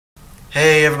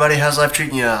Hey everybody, how's life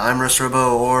treating you? I'm Russ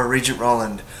Robo or Regent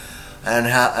Rolland. And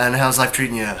how's life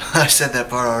treating you? I said that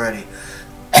part already.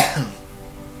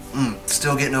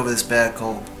 Still getting over this bad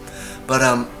cold. But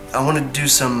I wanted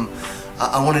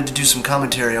to do some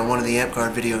commentary on one of the Amp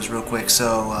Guard videos real quick.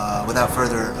 So without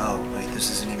further this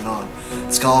isn't even on.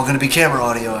 It's all going to be camera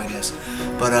audio, I guess.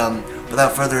 But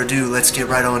without further ado, let's get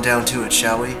right on down to it,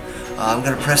 shall we? I'm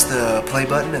going to press the play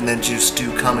button and then just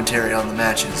do commentary on the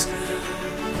matches.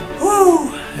 Woo!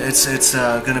 It's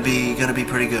gonna be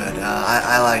pretty good.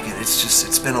 I like it.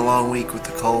 It's been a long week with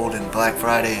the cold and Black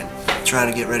Friday and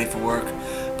trying to get ready for work.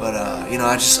 But you know,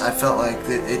 I felt like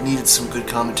it needed some good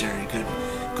commentary,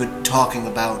 good talking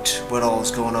about what all is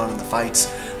going on in the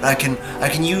fights. And I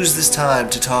can use this time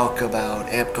to talk about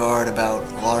Amp Guard, about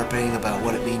LARPing, about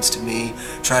what it means to me.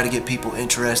 Try to get people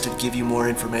interested, give you more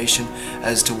information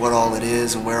as to what all it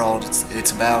is and where all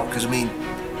it's about. Because I mean,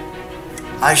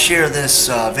 I share this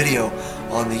video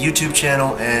on the YouTube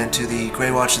channel and to the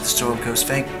Grey Watch of the Storm Coast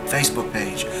Facebook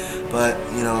page. But,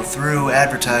 you know, through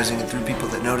advertising and through people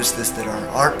that notice this that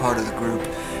aren't part of the group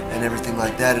and everything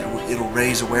like that, it'll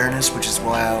raise awareness, which is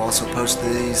why I also post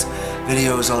these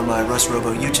videos on my Russ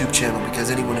Robo YouTube channel,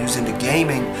 because anyone who's into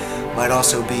gaming might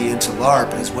also be into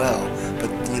LARP as well.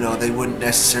 But, you know, they wouldn't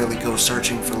necessarily go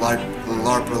searching for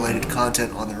LARP-related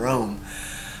content on their own.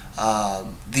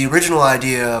 The original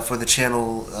idea for the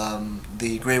channel,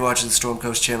 the Grey Watch of the Storm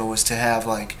Coast channel, was to have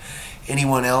like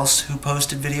anyone else who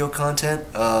posted video content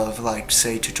of like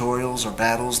say tutorials or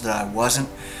battles that I wasn't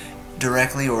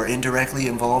directly or indirectly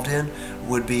involved in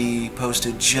would be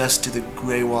posted just to the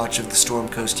Grey Watch of the Storm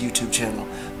Coast YouTube channel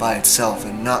by itself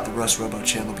and not the Russ Robo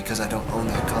channel, because I don't own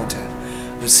that content.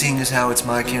 But seeing as how it's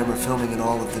my camera filming in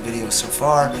all of the videos so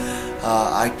far,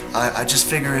 I just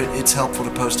figure it's helpful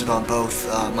to post it on both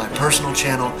my personal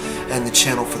channel and the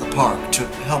channel for the park to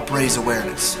help raise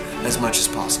awareness as much as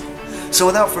possible. So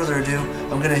without further ado,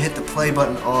 I'm going to hit the play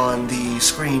button on the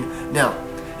screen. Now,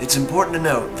 it's important to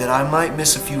note that I might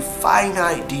miss a few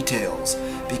finite details,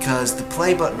 because the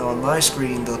play button on my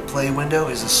screen, the play window,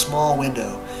 is a small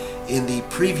window in the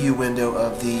preview window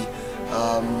of the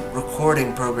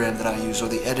recording program that I use, or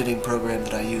the editing program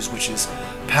that I use, which is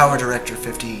PowerDirector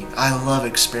 15. I love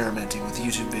experimenting with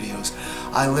YouTube videos.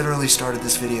 I literally started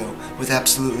this video with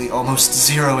absolutely almost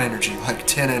zero energy, like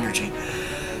 10 energy,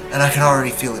 and I can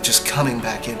already feel it just coming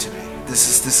back into me.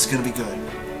 This is gonna be good.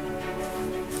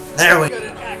 There we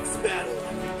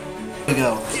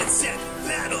go.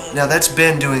 Now that's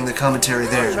Ben doing the commentary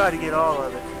there. Try to get all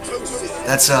of it.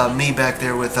 That's me back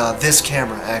there with this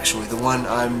camera, actually, the one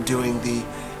I'm doing the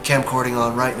camcording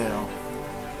on right now.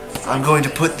 I'm going to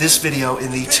put this video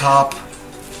in the top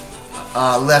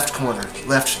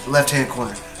left-hand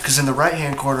corner, because in the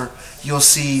right-hand corner you'll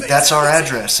see that's our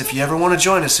address. If you ever want to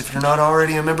join us, if you're not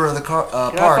already a member of the park.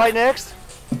 Can I fight next?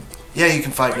 Yeah, you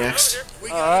can fight next.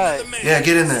 Alright. Yeah,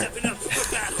 get in there.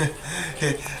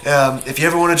 If you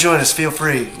ever want to join us, feel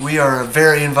free. We are a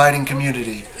very inviting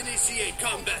community.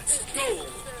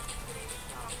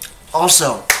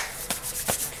 Also,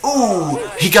 ooh,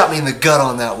 he got me in the gut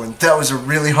on that one. That was a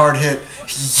really hard hit.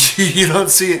 You don't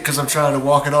see it because I'm trying to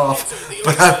walk it off,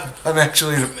 but I'm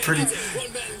actually in a pretty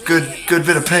good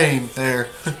bit of pain there.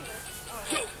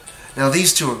 Now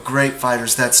these two are great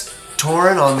fighters. That's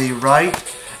Torin on the right,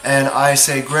 and I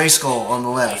say Grayskull on the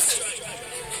left.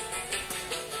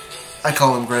 I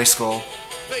call him Grayskull.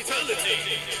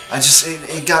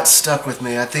 It got stuck with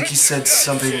me. I think he said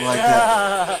something like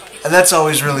that. And that's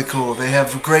always really cool. They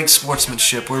have great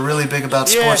sportsmanship. We're really big about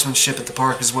sportsmanship at the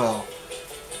park as well.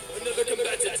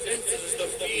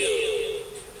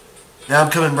 Now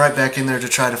I'm coming right back in there to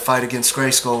try to fight against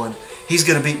Grayskull, and he's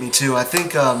gonna beat me too. I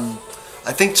think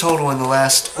total in the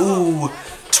last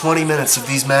 20 minutes of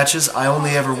these matches, I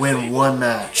only ever win one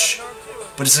match.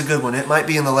 But it's a good one. It might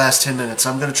be in the last 10 minutes.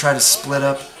 I'm gonna try to split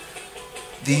up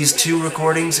these two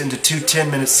recordings into two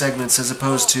 10-minute segments as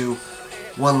opposed to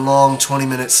one long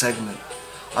 20-minute segment.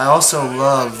 I also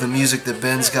love the music that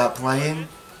Ben's got playing.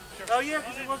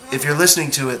 If you're listening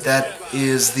to it, that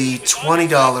is the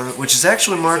 $20, which is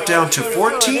actually marked down to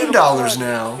 $14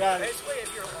 now.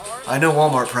 I know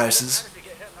Walmart prices.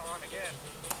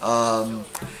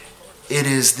 It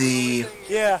is the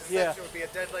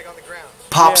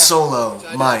Pop Solo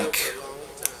mic.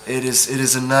 It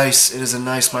is a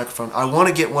nice microphone. I want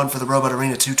to get one for the Robot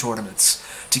Arena 2 tournaments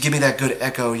to give me that good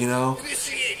echo, you know.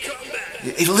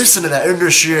 Listen to that,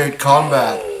 initiate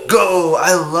combat. Go!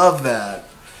 I love that.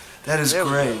 That is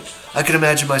great. I can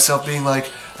imagine myself being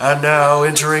like, and now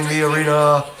entering the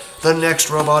arena, the next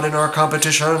robot in our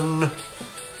competition.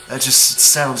 That just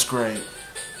sounds great.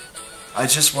 I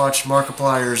just watched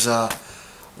Markiplier's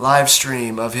live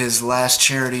stream of his last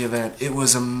charity event. It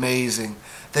was amazing.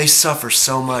 They suffer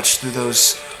so much through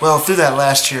through that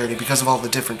last charity because of all the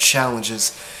different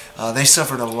challenges. They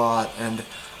suffered a lot, and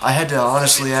I had to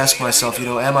honestly ask myself,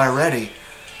 am I ready?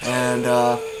 And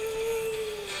I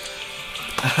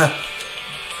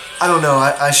don't know.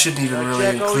 I shouldn't even really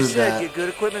include that. Get good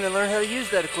equipment and learn how to use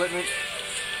that equipment.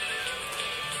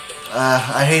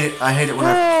 I hate it when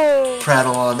I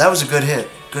prattle on. That was a good hit.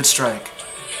 Good strike.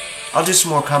 I'll do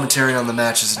some more commentary on the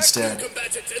matches instead.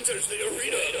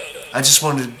 I just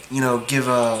wanted to, give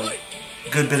a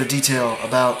good bit of detail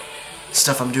about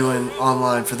stuff I'm doing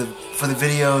online for the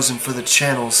videos and for the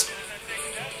channels.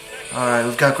 Alright,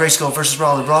 we've got Grayskull versus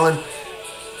Rollin. Rollin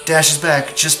dashes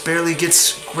back, just barely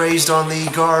gets grazed on the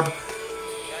garb.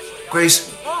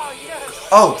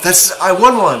 Oh, I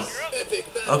won one!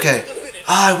 Okay.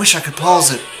 I wish I could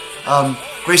pause it.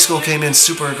 Grayskull came in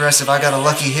super aggressive. I got a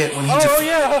lucky hit when he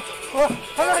yeah! I'm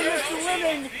not used to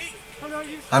winning!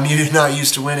 I'm not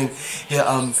used to winning.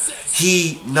 Yeah,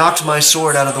 he knocked my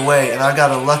sword out of the way, and I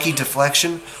got a lucky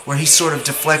deflection where he sort of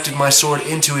deflected my sword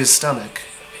into his stomach.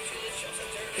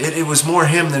 It was more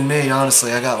him than me,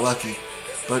 honestly. I got lucky.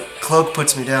 But Cloak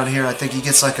puts me down here. I think he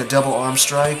gets like a double arm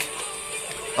strike.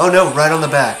 Oh no, right on the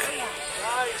back.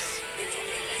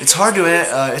 It's hard to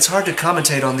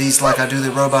commentate on these like I do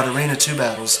the Robot Arena 2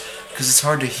 battles, because it's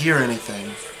hard to hear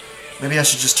anything. Maybe I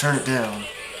should just turn it down.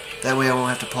 That way I won't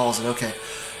have to pause it. Okay.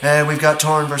 And we've got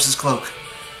Torn versus Cloak.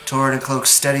 Torn and Cloak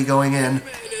steady going in.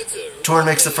 Torn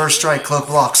makes the first strike. Cloak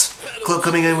blocks. Cloak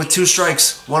coming in with 2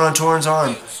 strikes. One on Torn's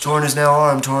arm. Torn is now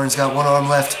armed. Torn's got 1 arm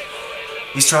left.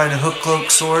 He's trying to hook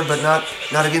Cloak's sword, but not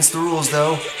against the rules,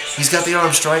 though. He's got the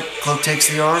arm strike. Cloak takes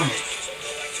the arm.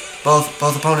 Both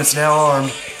opponents now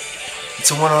armed.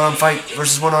 It's a one-arm fight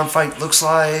versus one-arm fight. Looks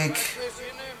like...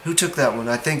 Who took that one?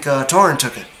 I think Torn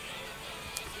took it.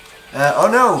 Oh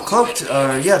no, Cloak...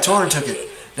 yeah, Torn took it.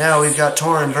 Now we've got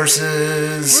Torn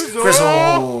versus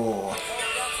Grizzle.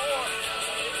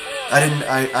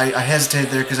 I hesitated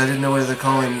there because I didn't know whether they're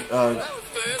calling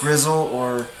Grizzle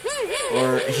or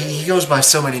he goes by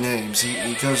so many names.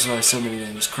 He goes by so many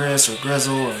names. Chris or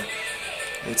Grizzle or...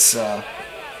 It's... I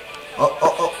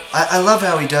love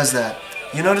how he does that.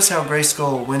 You notice how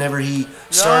Grayskull, whenever he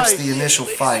starts the initial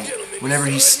fight, whenever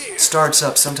he starts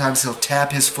up, sometimes he'll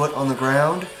tap his foot on the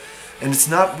ground, and it's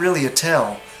not really a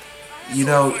tell.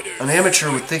 An amateur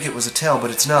would think it was a tell,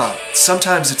 but it's not.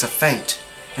 Sometimes it's a feint,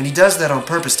 and he does that on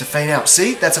purpose to feint out.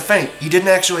 See? That's a feint. He didn't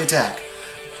actually attack.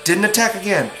 Didn't attack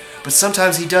again, but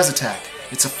sometimes he does attack.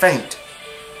 It's a feint.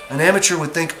 An amateur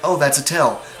would think, oh, that's a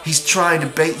tell. He's trying to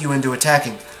bait you into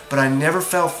attacking. But I never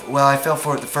fell... Well, I fell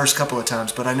for it the first couple of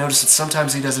times, but I noticed that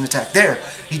sometimes he doesn't attack. There!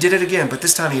 He did it again, but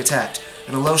this time he attacked.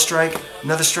 And a low strike,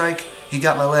 another strike, he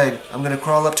got my leg. I'm going to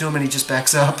crawl up to him and he just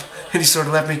backs up. And he sort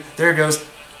of left me. There it goes.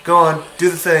 Go on, do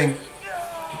the thing.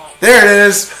 There it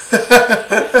is!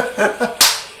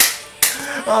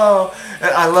 Oh,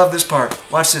 I love this part.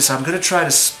 Watch this. I'm going to try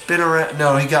to spin around...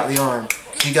 No, he got the arm.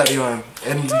 He got the arm.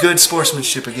 And good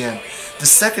sportsmanship again. The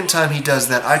second time he does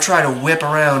that, I try to whip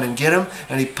around and get him,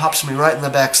 and he pops me right in the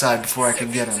backside before I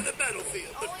can get him.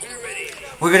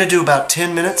 We're going to do about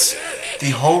 10 minutes.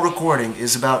 The whole recording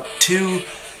is about two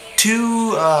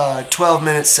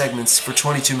 12-minute segments for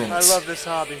 22 minutes. I love this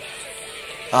hobby.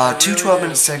 Two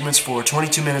 12-minute segments for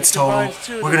 22 minutes total.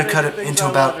 We're going to cut it into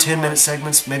about 10-minute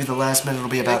segments. Maybe the last minute will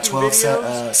be about 12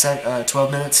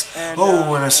 minutes.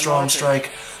 Oh, and a strong strike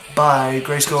by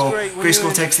Grayskull.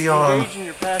 Grayskull takes the arm.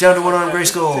 Down to one arm,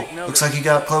 Grayskull. Looks like he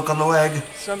got Cloak on the leg.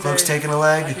 Cloak's taking a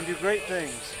leg.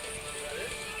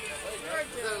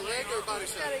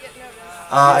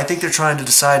 I think they're trying to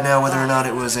decide now whether or not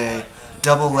it was a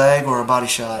double leg or a body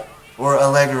shot. Or a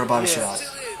leg or a body shot.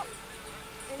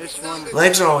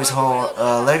 Legs are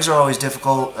always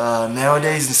difficult.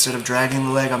 Nowadays, instead of dragging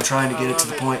the leg, I'm trying to get it to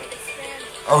the point.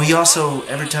 Oh, he also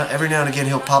every now and again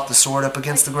he'll pop the sword up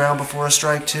against the ground before a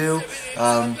strike too.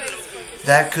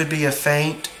 That could be a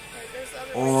feint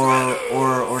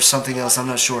or something else. I'm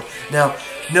not sure. Now,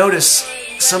 notice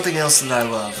something else that I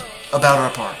love about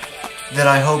our park that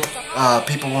I hope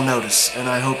people will notice, and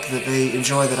I hope that they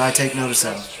enjoy that I take notice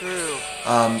of.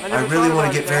 I really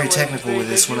want to get very technical with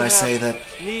this when I say that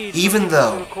even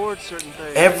though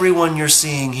everyone you're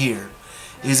seeing here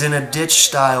is in a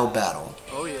ditch-style battle,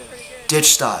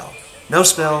 ditch style. No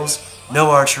spells,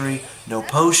 no archery, no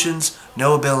potions,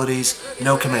 no abilities,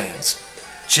 no commands.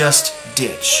 Just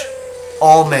ditch.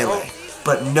 All melee.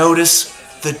 But notice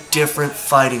the different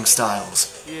fighting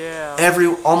styles.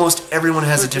 Almost everyone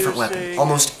has a different weapon.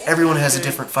 Almost everyone has a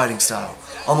different fighting style.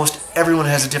 Almost everyone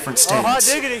has a different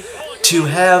stance. To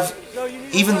have,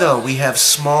 even though we have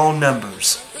small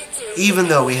numbers even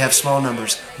though we have small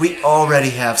numbers, we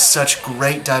already have such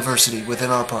great diversity within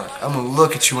our park. I'm going to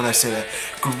look at you when I say that.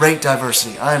 Great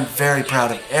diversity. I am very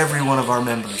proud of every one of our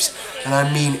members, and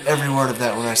I mean every word of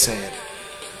that when I say it.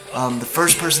 The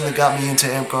first person that got me into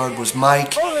AmpGuard was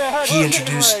Mike. He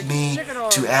introduced me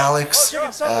to Alex.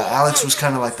 Alex was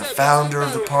kind of like the founder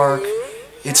of the park.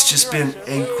 It's just been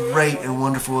a great and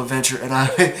wonderful adventure, and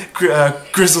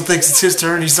Grizzle thinks it's his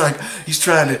turn. He's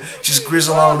trying to just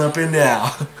grizzle on up in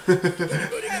now.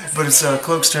 But it's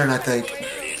Cloak's turn, I think.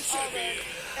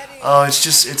 Oh,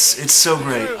 it's so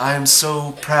great. I am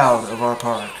so proud of our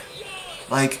park.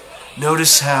 Like,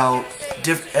 notice how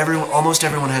almost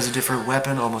everyone has a different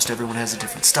weapon, almost everyone has a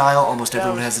different style, almost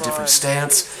everyone has a different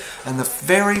stance, and the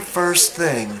very first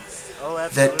thing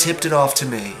that tipped it off to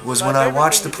me was when I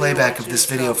watched the playback of this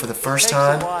video for the first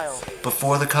time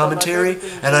before the commentary,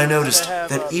 and I noticed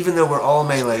that even though we're all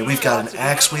melee, we've got an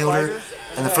axe wielder,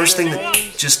 and the first thing that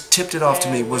just tipped it off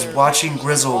to me was watching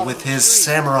Grizzle with his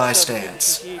samurai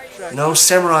stance. You know,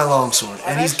 samurai longsword,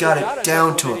 and he's got it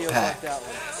down to a pack.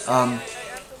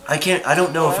 I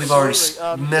don't know if we've already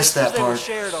missed that part,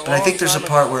 but I think there's a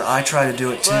part where I try to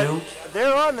do it too.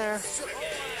 They're on there.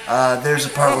 There's a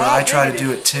part where I try to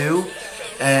do it too,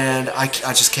 and I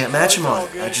just can't match him on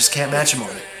it. I just can't match him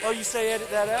on it. Oh, you say edit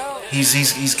that out?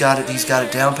 He's got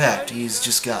it down packed. He's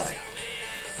just got it.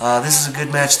 This is a good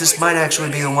match. This might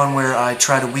actually be the one where I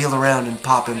try to wheel around and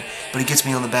pop him, but he gets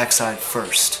me on the backside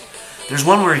first. There's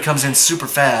one where he comes in super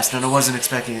fast, and I wasn't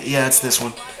expecting it. Yeah, it's this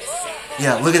one.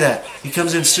 Yeah, look at that. He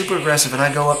comes in super aggressive, and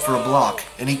I go up for a block,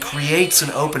 and he creates an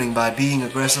opening by being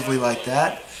aggressively like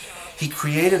that. He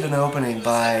created an opening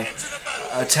by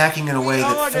attacking in a way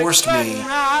that forced me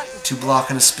to block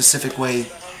in a specific way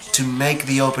to make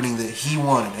the opening that he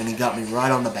wanted, and he got me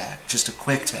right on the back. Just a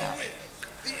quick tap.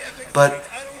 But,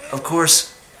 of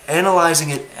course,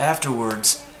 analyzing it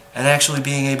afterwards and actually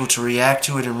being able to react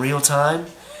to it in real time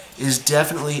is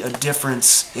definitely a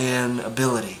difference in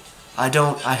ability.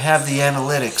 I have the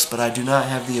analytics, but I do not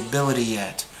have the ability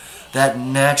yet. That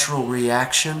natural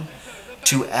reaction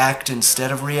to act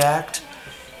instead of react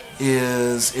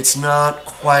it's not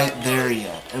quite there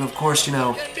yet. And of course, you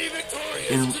know,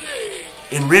 in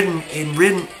real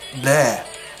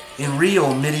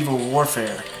medieval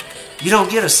warfare, you don't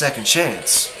get a second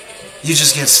chance. You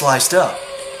just get sliced up.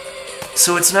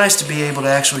 So it's nice to be able to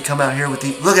actually come out here with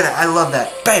the, look at that, I love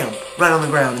that, bam, right on the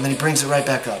ground, and then he brings it right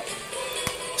back up.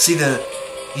 See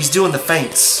he's doing the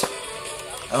feints.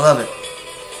 I love it.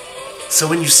 So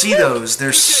when you see those,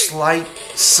 there's slight,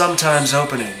 sometimes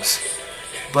openings.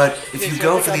 But if you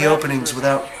go for the openings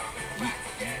without,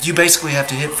 you basically have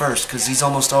to hit first, because he's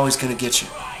almost always going to get you.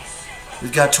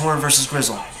 We've got Torn versus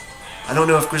Grizzle. I don't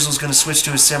know if Grizzle's going to switch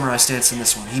to his samurai stance in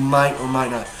this one. He might or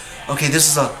might not. Okay,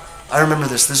 I remember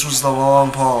this. This was the long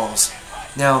pause.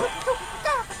 Now,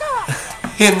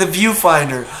 in the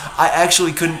viewfinder, I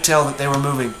actually couldn't tell that they were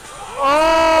moving.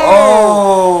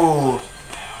 Oh!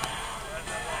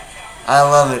 I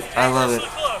love it. I love it.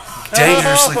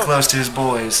 Dangerously close to his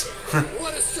boys.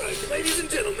 What a sight, ladies and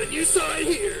gentlemen, you saw it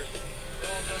here.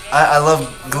 I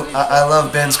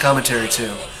love Ben's commentary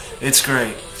too. It's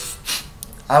great.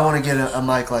 I want to get a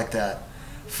mic like that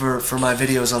for my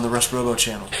videos on the Russ Robo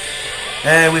channel.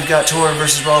 And we've got Torn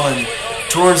versus Roland.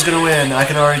 Torn's gonna win, I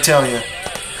can already tell you.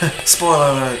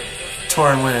 Spoiler alert,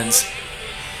 Torn wins.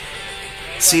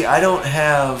 See, I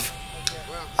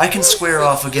can square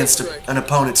off against an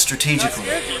opponent strategically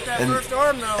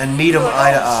and meet them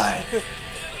eye to eye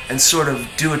and sort of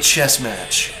do a chess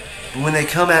match. But when they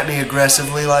come at me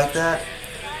aggressively like that,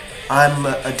 I'm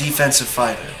a defensive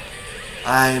fighter.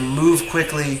 I move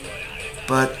quickly,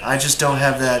 but I just don't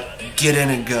have that get in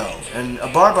and go. And a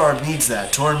barb needs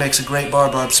that. Torn makes a great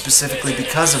barb specifically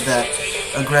because of that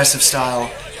aggressive style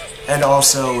and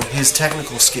also his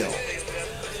technical skill.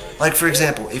 Like, for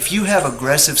example, if you have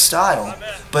aggressive style,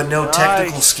 but no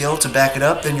technical skill to back it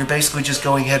up, then you're basically just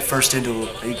going head first into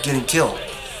getting killed.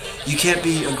 You can't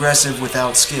be aggressive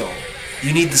without skill.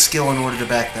 You need the skill in order to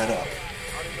back that up.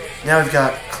 Now we've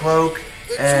got Cloak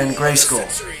and Grayskull.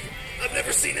 I've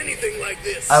never seen anything like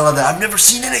this. I love that. I've never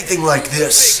seen anything like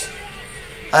this.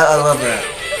 I love that.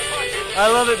 I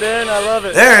love it, Ben. I love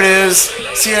it. There it is.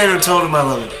 See, I even told him I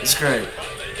love it. It's great.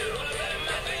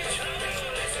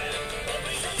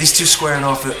 These two squaring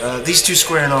off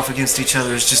against each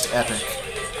other is just epic.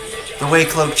 The way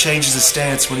Cloak changes his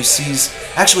stance when he sees...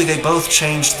 Actually, they both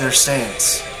changed their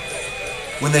stance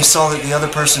when they saw that the other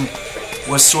person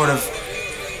was sort of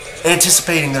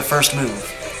anticipating their first move.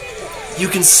 You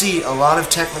can see a lot of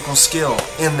technical skill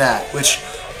in that, which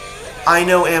I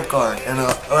know AmpGuard, and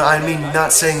I mean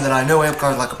not saying that I know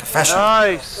AmpGuard like a professional,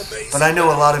 Nice. but I know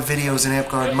a lot of videos in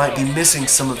AmpGuard might be missing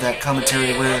some of that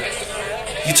commentary where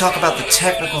you talk about the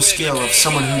technical skill of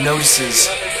someone who notices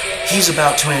he's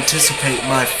about to anticipate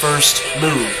my first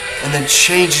move and then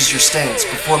changes your stance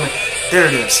before me. There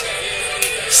it is.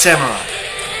 Samurai.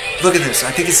 Look at this.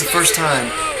 I think it's the first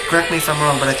time, correct me if I'm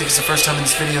wrong, but I think it's the first time in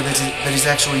this video that he's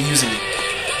actually using it.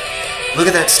 Look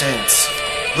at that stance.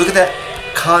 Look at that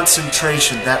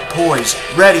concentration, that poise,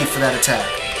 ready for that attack.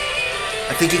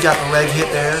 I think he got the leg hit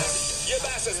there.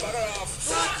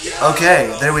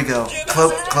 Okay, there we go.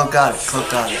 Cloak got it. Cloak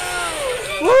got it.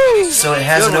 Woo! So it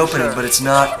has an opening, but it's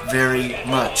not very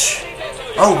much.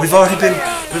 Oh, we've already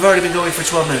been going for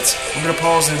 12 minutes. I'm gonna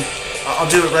pause and I'll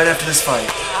do it right after this fight.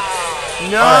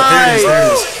 Nice. Alright, there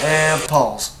it is. And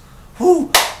pause.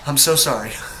 Whoo! I'm so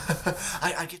sorry.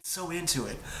 I get so into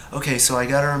it. Okay, so I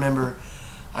gotta remember,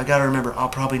 I'll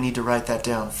probably need to write that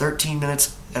down. 13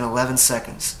 minutes and 11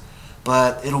 seconds.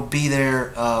 But it'll be there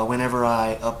whenever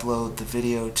I upload the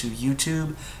video to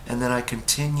YouTube, and then I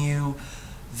continue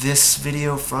this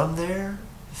video from there.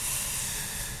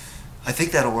 I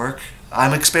think that'll work.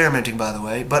 I'm experimenting, by the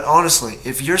way, but honestly,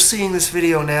 if you're seeing this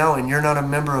video now and you're not a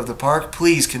member of the park,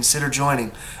 please consider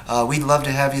joining. We'd love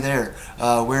to have you there.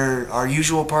 Where our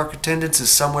usual park attendance is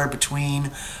somewhere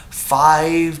between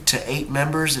 5 to 8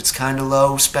 members. It's kind of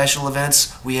low. Special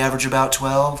events, we average about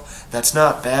 12. That's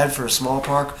not bad for a small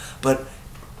park, but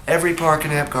every park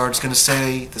in AmpGuard is going to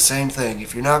say the same thing.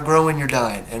 If you're not growing, you're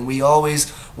dying. And we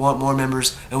always want more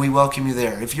members, and we welcome you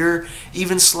there. If you're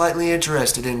even slightly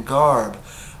interested in garb,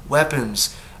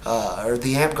 weapons, or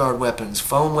the AmpGuard weapons,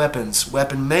 foam weapons,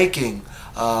 weapon making,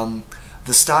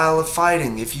 the style of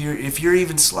fighting, if you're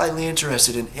even slightly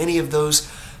interested in any of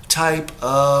those type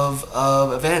of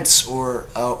events or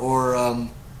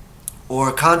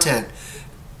content,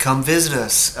 come visit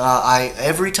us.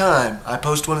 Every time I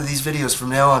post one of these videos from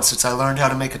now on, since I learned how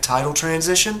to make a title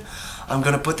transition, I'm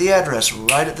going to put the address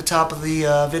right at the top of the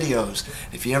videos.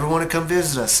 If you ever want to come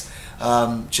visit us,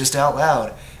 just out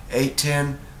loud,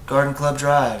 810 Garden Club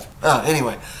Drive.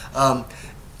 Anyway,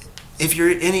 if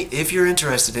you're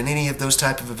interested in any of those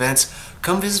type of events,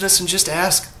 come visit us and just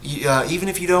ask. Even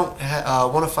if you don't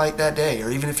want to fight that day, or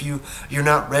even if you're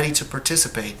not ready to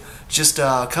participate, just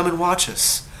come and watch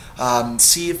us.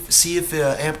 See if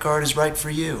AmpGuard is right for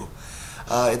you.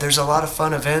 There's a lot of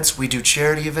fun events. We do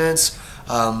charity events.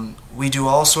 We do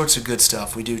all sorts of good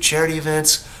stuff. We do charity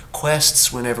events,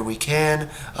 quests whenever we can.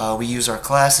 We use our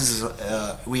classes.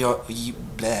 We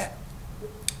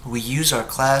use our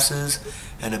classes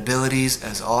and abilities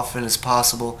as often as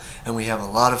possible, and we have a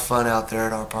lot of fun out there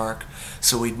at our park.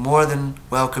 So we'd more than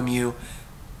welcome you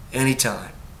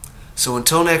anytime. So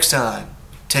until next time,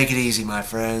 take it easy, my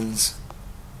friends.